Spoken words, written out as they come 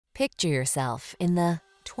Picture yourself in the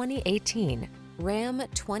 2018 Ram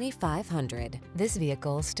 2500. This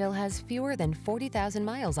vehicle still has fewer than 40,000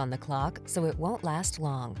 miles on the clock, so it won't last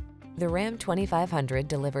long. The Ram 2500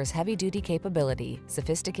 delivers heavy-duty capability,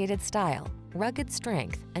 sophisticated style, rugged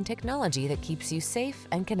strength, and technology that keeps you safe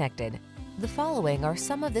and connected. The following are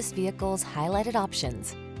some of this vehicle's highlighted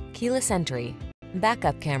options: keyless entry,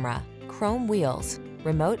 backup camera, chrome wheels,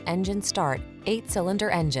 remote engine start,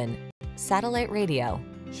 8-cylinder engine, satellite radio,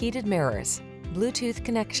 heated mirrors, Bluetooth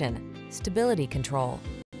connection, stability control,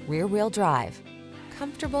 rear-wheel drive.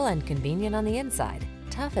 Comfortable and convenient on the inside,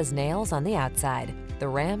 tough as nails on the outside. The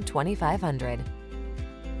Ram 2500.